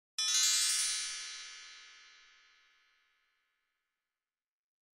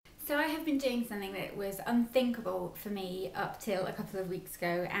So I have been doing something that was unthinkable for me up till a couple of weeks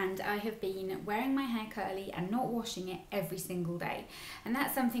ago, and I have been wearing my hair curly and not washing it every single day. And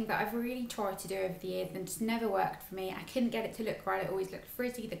that's something that I've really tried to do over the years and just never worked for me. I couldn't get it to look right, it always looked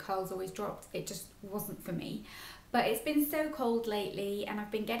frizzy, the curls always dropped, it just wasn't for me. But it's been so cold lately and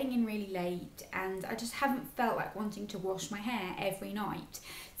I've been getting in really late and I just haven't felt like wanting to wash my hair every night.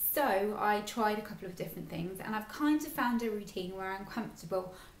 So I tried a couple of different things and I've kind of found a routine where I'm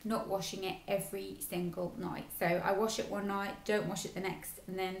comfortable not washing it every single night. So I wash it one night, don't wash it the next,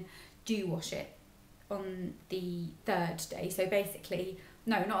 and then do wash it on the third day. So basically,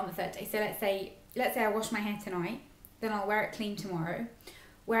 no, not on the third day. So let's say I wash my hair tonight, then I'll wear it clean tomorrow,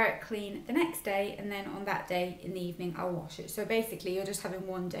 wear it clean the next day, and then on that day in the evening I'll wash it. So basically you're just having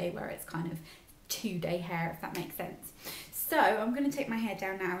one day where it's kind of 2-day hair, if that makes sense. So I'm going to take my hair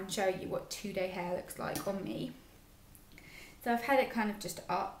down now and show you what 2-day hair looks like on me. So I've had it kind of just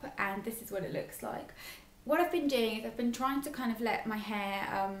up and this is what it looks like. What I've been doing is I've been trying to kind of let my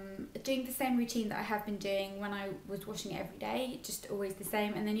hair, doing the same routine that I have been doing when I was washing it every day, just always the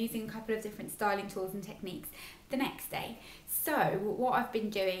same, and then using a couple of different styling tools and techniques the next day. So what I've been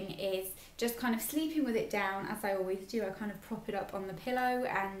doing is just kind of sleeping with it down as I always do. I kind of prop it up on the pillow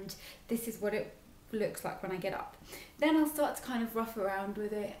and this is what it looks like when I get up. Then I'll start to kind of rough around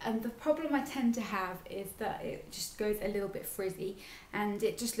with it, and the problem I tend to have is that it just goes a little bit frizzy and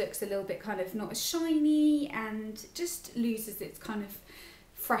it just looks a little bit kind of not as shiny and just loses its kind of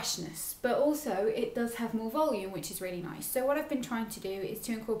freshness, but also it does have more volume, which is really nice. So what I've been trying to do is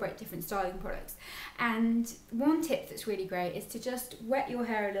to incorporate different styling products, and one tip that's really great is to just wet your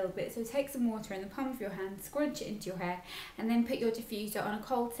hair a little bit. So take some water in the palm of your hand, scrunch it into your hair, and then put your diffuser on a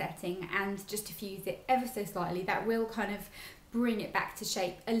cold setting and just diffuse it ever so slightly. That will kind of bring it back to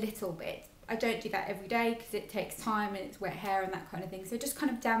shape a little bit. I don't do that every day because it takes time and it's wet hair and that kind of thing, so just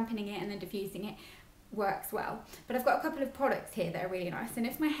kind of dampening it and then diffusing it works well. But I've got a couple of products here that are really nice, and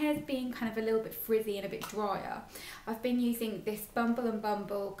if my hair's being kind of a little bit frizzy and a bit drier, I've been using this Bumble and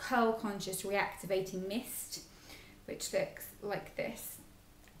Bumble Curl Conscious Reactivating Mist, which looks like this,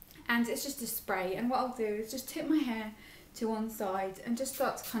 and it's just a spray. And what I'll do is just tip my hair to one side and just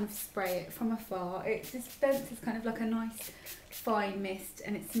start to kind of spray it from afar. It dispenses kind of like a nice fine mist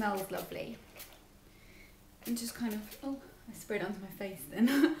and it smells lovely. And just kind of, oh, I sprayed it onto my face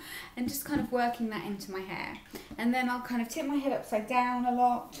then, and just kind of working that into my hair. And then I'll kind of tip my head upside down a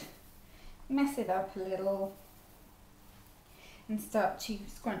lot, mess it up a little, and start to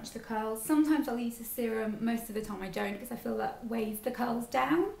scrunch the curls. Sometimes I'll use a serum, most of the time I don't because I feel that weighs the curls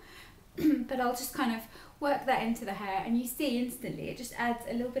down. But I'll just kind of work that into the hair, and you see instantly it just adds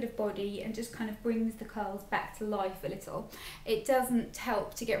a little bit of body and just kind of brings the curls back to life a little. It doesn't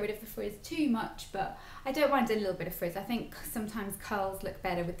help to get rid of the frizz too much, but I don't mind a little bit of frizz. I think sometimes curls look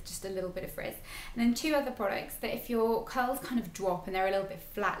better with just a little bit of frizz. And then two other products that if your curls kind of drop and they're a little bit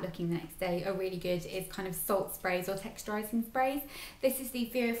flat looking the next day are really good is kind of salt sprays or texturizing sprays. This is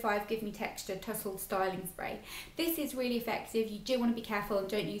the VO5 Give Me Texture Tussled Styling Spray. This is really effective. You do want to be careful and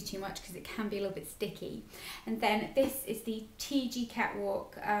don't use too much because it can be a little bit sticky. And then this is the TG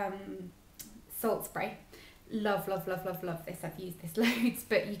Catwalk Salt Spray. Love, love, love, love, love this. I've used this loads,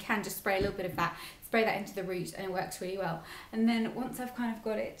 but you can just spray a little bit of that, spray that into the root, and it works really well. And then once I've kind of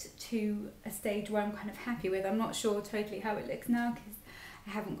got it to a stage where I'm kind of happy with, I'm not sure totally how it looks now because I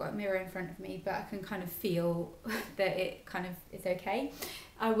haven't got a mirror in front of me, but I can kind of feel that it kind of is okay.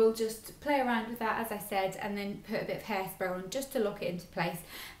 I will just play around with that, as I said, and then put a bit of hairspray on just to lock it into place.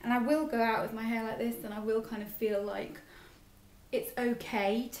 And I will go out with my hair like this, and I will kind of feel like it's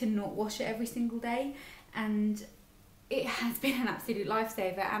okay to not wash it every single day. And it has been an absolute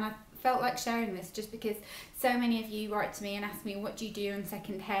lifesaver, and I felt like sharing this just because so many of you write to me and ask me what do you do on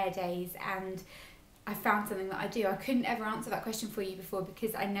second hair days, and I found something that I do. I couldn't ever answer that question for you before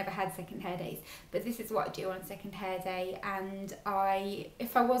because I never had second hair days, but this is what I do on a second hair day. And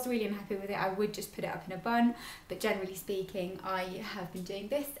if I was really unhappy with it, I would just put it up in a bun, but generally speaking I have been doing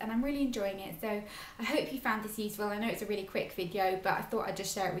this and I'm really enjoying it. So I hope you found this useful. I know it's a really quick video, but I thought I'd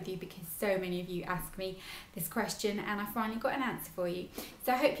just share it with you because so many of you ask me this question and I finally got an answer for you.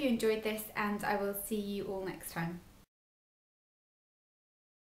 So I hope you enjoyed this, and I will see you all next time.